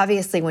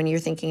obviously when you're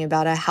thinking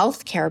about a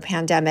healthcare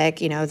pandemic,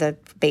 the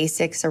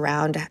basics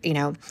around,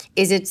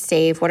 is it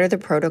safe? What are the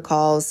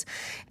protocols?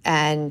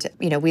 And,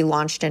 we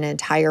launched an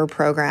entire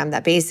program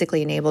that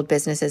basically enabled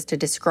businesses to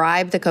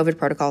describe the COVID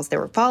protocols they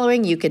were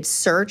following. You could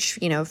search,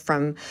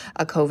 from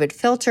a COVID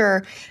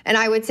filter. And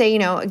I would say,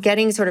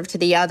 getting sort of to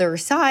the other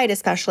side,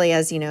 especially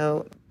as,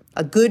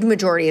 a good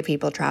majority of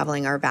people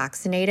traveling are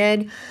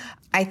vaccinated.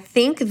 I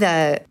think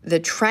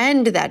the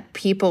trend that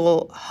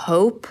people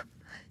hope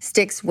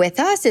sticks with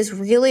us is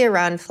really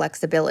around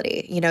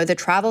flexibility. The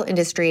travel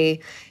industry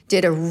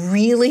did a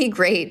really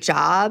great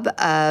job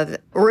of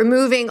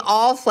removing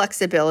all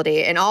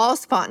flexibility and all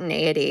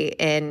spontaneity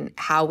in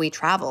how we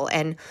travel.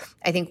 And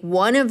I think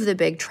one of the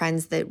big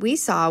trends that we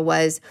saw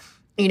was,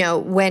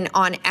 when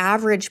on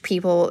average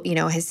people,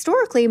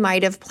 historically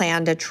might have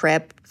planned a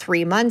trip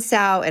 3 months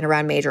out and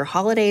around major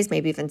holidays,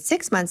 maybe even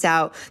 6 months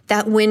out,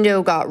 that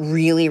window got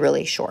really,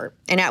 really short.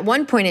 And at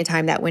one point in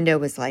time, that window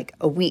was like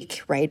a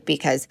week, right?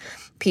 Because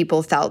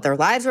people felt their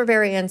lives were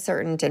very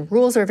uncertain and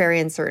rules were very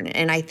uncertain.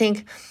 And I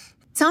think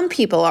some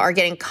people are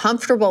getting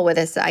comfortable with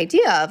this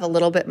idea of a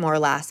little bit more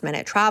last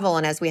minute travel.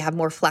 And as we have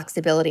more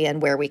flexibility in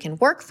where we can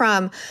work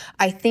from,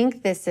 I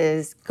think this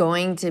is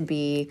going to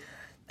be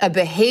a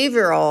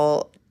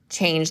behavioral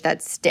change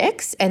that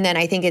sticks. And then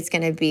I think it's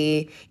going to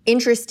be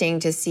interesting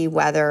to see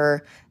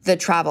whether the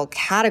travel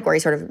category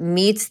sort of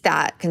meets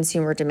that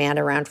consumer demand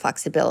around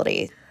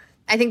flexibility.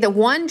 I think the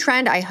one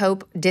trend I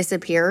hope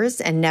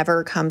disappears and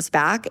never comes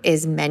back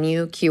is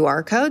menu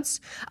QR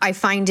codes. I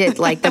find it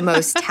like the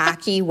most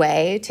tacky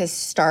way to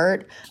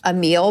start a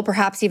meal,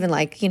 perhaps even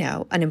like,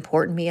 an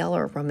important meal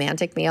or a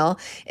romantic meal,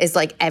 is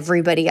like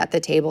everybody at the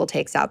table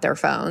takes out their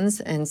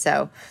phones. And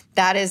so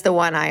that is the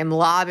one I am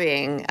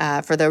lobbying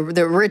for the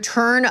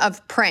return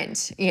of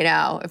print.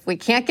 If we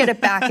can't get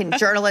it back in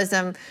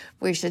journalism,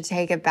 we should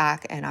take it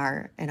back in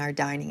our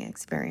dining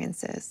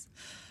experiences.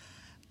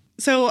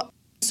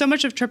 So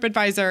much of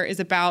TripAdvisor is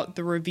about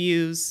the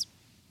reviews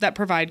that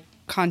provide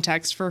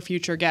context for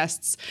future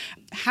guests.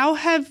 How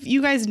have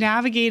you guys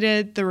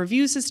navigated the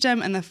review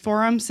system and the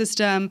forum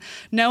system,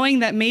 knowing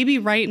that maybe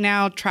right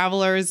now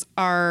travelers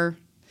are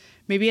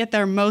maybe at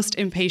their most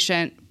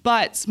impatient,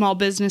 but small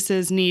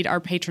businesses need our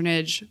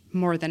patronage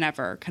more than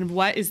ever? Kind of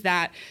what is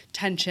that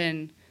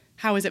tension?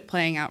 How is it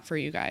playing out for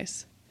you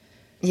guys?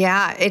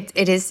 Yeah,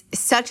 it is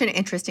such an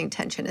interesting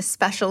tension,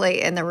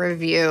 especially in the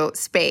review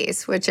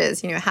space, which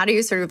is, how do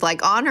you sort of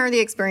like honor the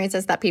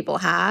experiences that people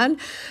had,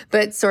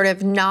 but sort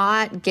of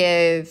not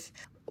give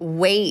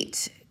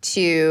weight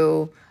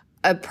to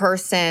a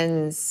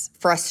person's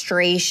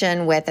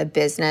frustration with a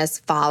business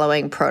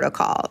following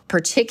protocol,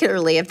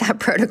 particularly if that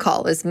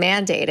protocol is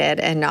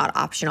mandated and not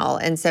optional.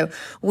 And so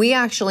we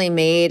actually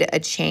made a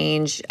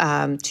change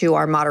to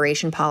our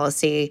moderation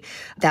policy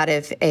that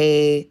if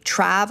a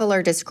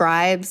traveler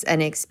describes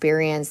an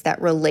experience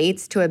that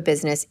relates to a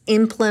business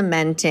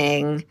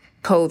implementing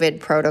COVID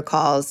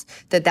protocols,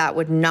 that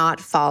would not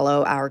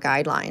follow our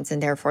guidelines,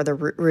 and therefore the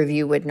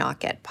review would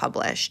not get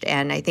published.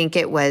 And I think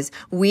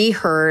we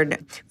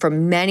heard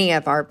from many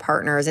of our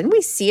partners, and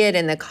we see it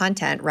in the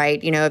content, right?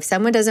 If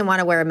someone doesn't want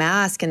to wear a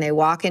mask and they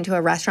walk into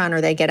a restaurant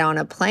or they get on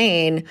a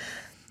plane,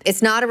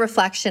 it's not a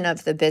reflection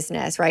of the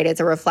business, right? It's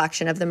a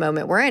reflection of the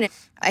moment we're in.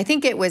 I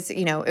think it was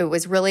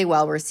really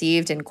well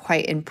received and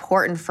quite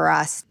important for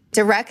us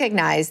to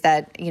recognize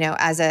that,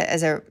 as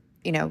a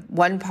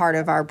one part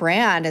of our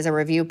brand as a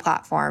review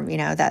platform,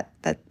 that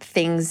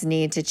things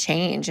need to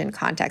change in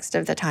context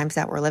of the times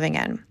that we're living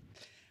in.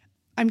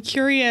 I'm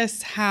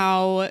curious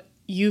how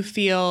you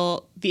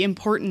feel the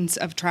importance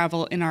of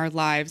travel in our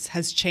lives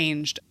has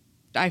changed.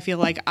 I feel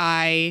like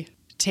I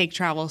take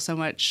travel so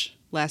much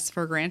less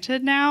for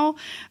granted now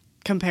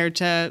compared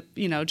to,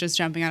 just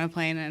jumping on a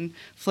plane and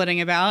flitting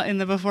about in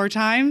the before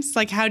times.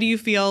 Like, how do you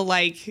feel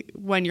like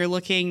when you're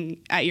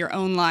looking at your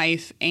own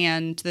life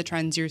and the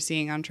trends you're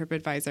seeing on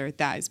TripAdvisor,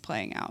 that is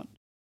playing out?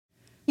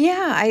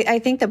 Yeah, I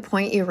think the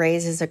point you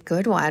raise is a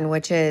good one,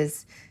 which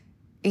is,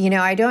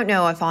 I don't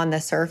know if on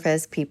the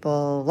surface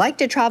people like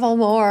to travel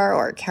more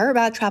or care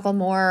about travel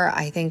more.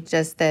 I think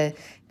just the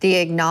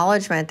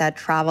acknowledgement that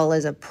travel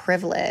is a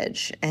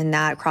privilege and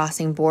that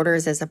crossing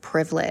borders is a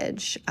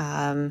privilege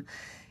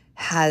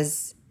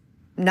has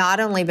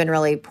not only been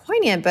really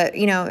poignant, but,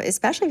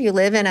 especially if you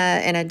live in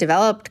a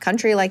developed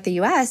country like the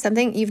US,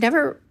 something you've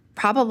never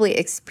probably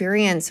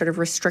experienced sort of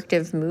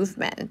restrictive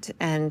movement.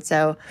 And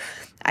so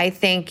I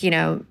think,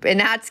 and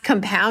that's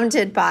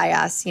compounded by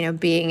us,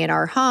 being in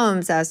our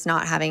homes, us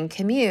not having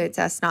commutes,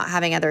 us not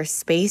having other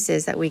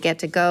spaces that we get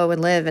to go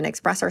and live and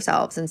express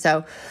ourselves. And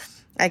so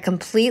I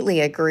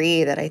completely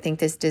agree that I think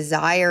this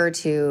desire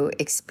to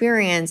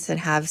experience and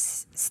have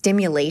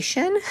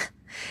stimulation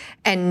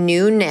and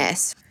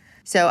newness.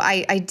 So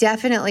I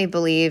definitely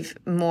believe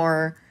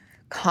more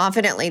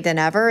confidently than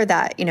ever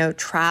that,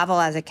 travel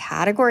as a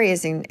category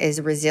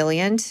is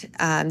resilient,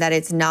 that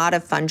it's not a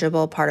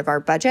fungible part of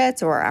our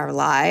budgets or our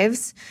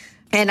lives.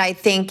 And I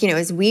think,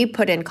 as we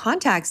put in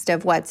context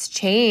of what's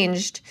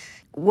changed,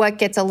 what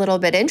gets a little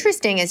bit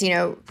interesting is,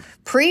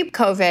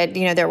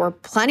 pre-COVID, there were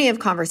plenty of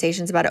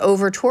conversations about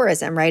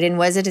over-tourism, right? And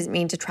what does it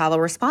mean to travel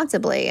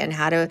responsibly? And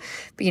how to,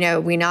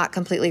 we not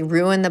completely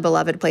ruin the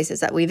beloved places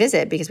that we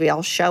visit because we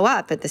all show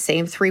up at the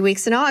same 3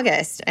 weeks in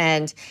August.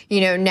 And,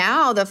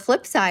 now the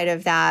flip side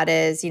of that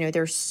is,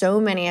 there's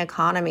so many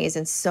economies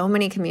and so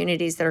many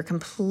communities that are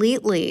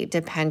completely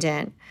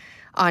dependent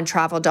on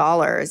travel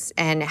dollars,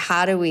 and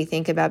how do we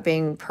think about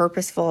being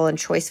purposeful and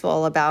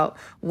choiceful about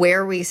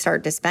where we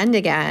start to spend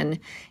again,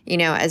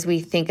 as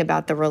we think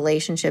about the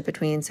relationship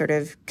between sort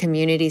of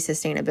community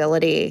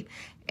sustainability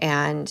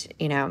and,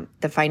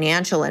 the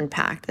financial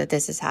impact that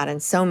this has had in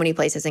so many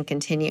places and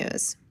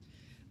continues.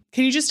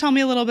 Can you just tell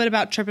me a little bit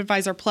about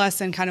TripAdvisor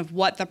Plus and kind of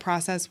what the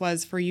process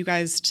was for you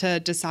guys to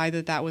decide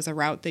that was a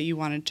route that you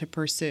wanted to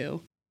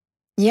pursue?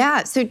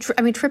 Yeah. So,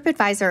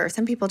 TripAdvisor,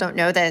 some people don't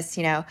know this,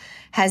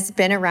 has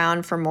been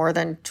around for more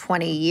than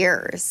 20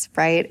 years,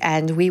 right?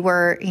 And we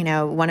were,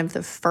 one of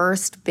the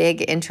first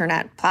big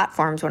internet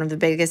platforms, one of the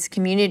biggest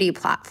community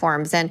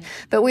platforms.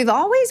 But we've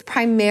always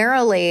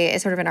primarily,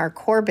 sort of in our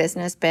core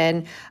business,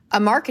 been a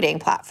marketing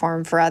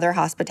platform for other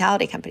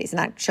hospitality companies. And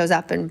that shows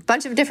up in a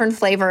bunch of different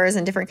flavors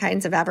and different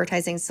kinds of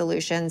advertising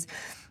solutions.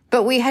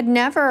 But we had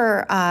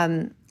never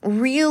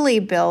really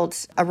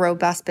built a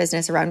robust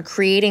business around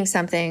creating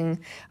something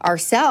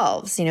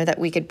ourselves, that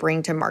we could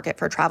bring to market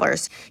for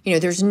travelers.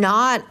 There's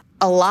not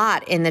a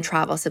lot in the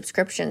travel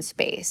subscription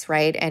space,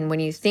 right? And when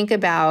you think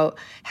about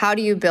how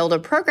do you build a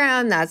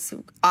program that's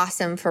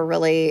awesome for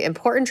really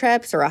important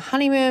trips or a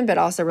honeymoon, but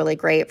also really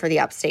great for the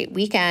upstate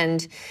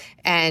weekend,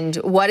 and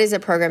what is a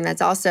program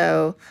that's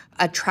also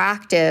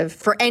attractive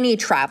for any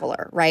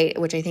traveler, right?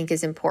 Which I think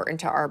is important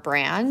to our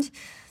brand.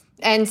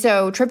 And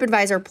so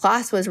TripAdvisor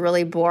Plus was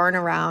really born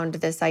around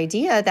this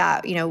idea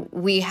that,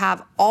 we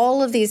have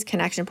all of these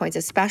connection points,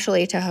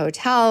 especially to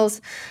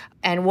hotels.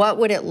 And what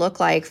would it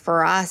look like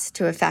for us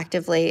to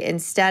effectively,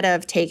 instead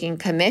of taking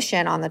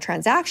commission on the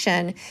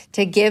transaction,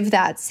 to give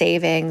that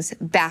savings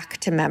back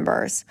to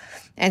members?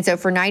 And so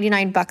for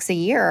 $99 a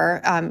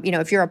year,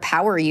 if you're a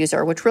power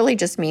user, which really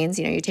just means,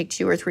 you take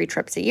 2 or 3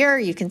 trips a year,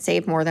 you can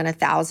save more than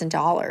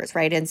 $1,000,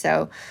 right? And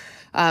so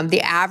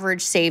the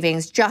average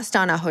savings just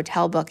on a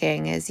hotel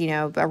booking is,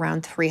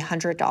 around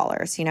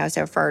 $300,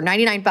 So for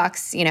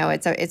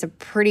 $99, it's a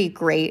pretty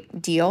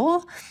great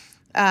deal.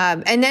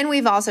 And then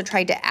we've also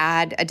tried to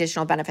add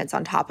additional benefits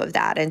on top of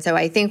that. And so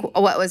I think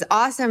what was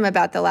awesome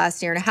about the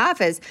last year and a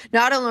half is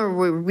not only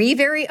were we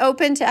very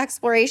open to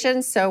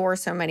exploration, so were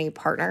so many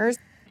partners.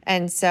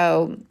 And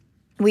so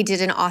we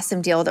did an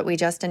awesome deal that we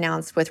just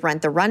announced with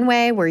Rent the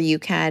Runway, where you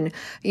can,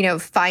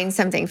 find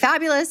something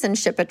fabulous and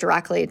ship it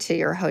directly to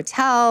your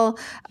hotel.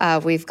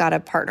 We've got a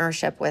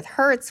partnership with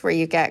Hertz where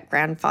you get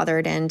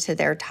grandfathered into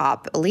their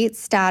top elite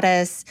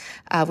status.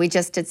 We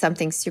just did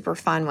something super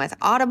fun with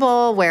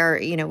Audible where,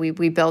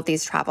 we built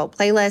these travel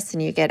playlists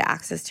and you get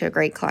access to a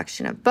great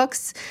collection of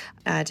books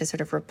to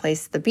sort of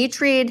replace the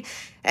beach read.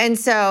 And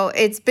so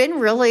it's been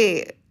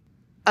really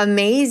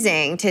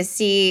amazing to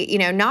see,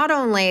 not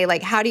only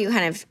how do you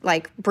kind of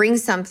bring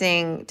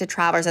something to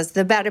travelers as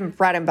the bread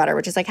and butter,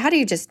 which is how do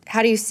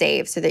you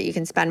save so that you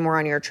can spend more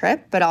on your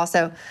trip, but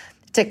also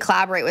to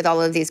collaborate with all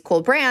of these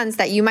cool brands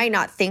that you might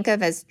not think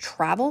of as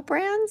travel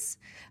brands,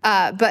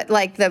 but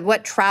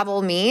what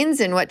travel means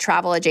and what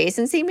travel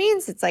adjacency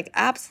means, it's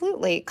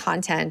absolutely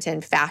content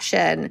and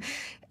fashion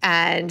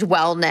and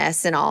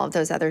wellness and all of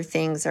those other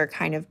things are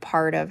kind of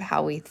part of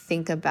how we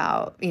think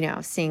about,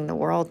 seeing the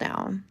world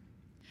now.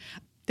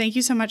 Thank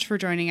you so much for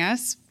joining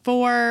us.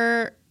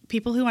 For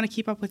people who want to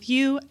keep up with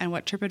you and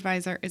what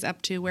TripAdvisor is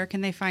up to, where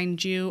can they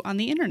find you on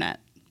the internet?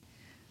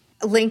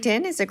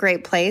 LinkedIn is a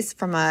great place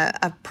from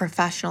a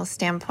professional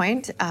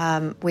standpoint.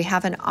 We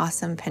have an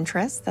awesome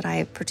Pinterest that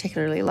I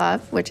particularly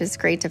love, which is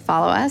great to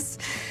follow us.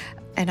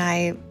 And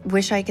I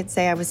wish I could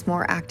say I was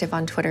more active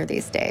on Twitter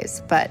these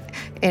days, but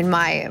in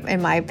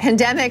my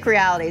pandemic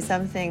reality,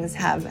 some things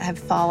have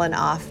fallen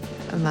off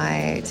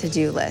my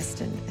to-do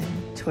list,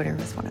 and Twitter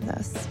was one of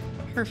those.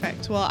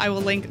 Perfect. Well, I will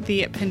link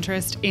the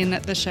Pinterest in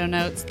the show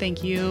notes.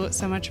 Thank you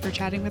so much for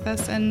chatting with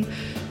us, and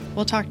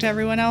we'll talk to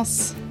everyone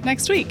else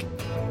next week.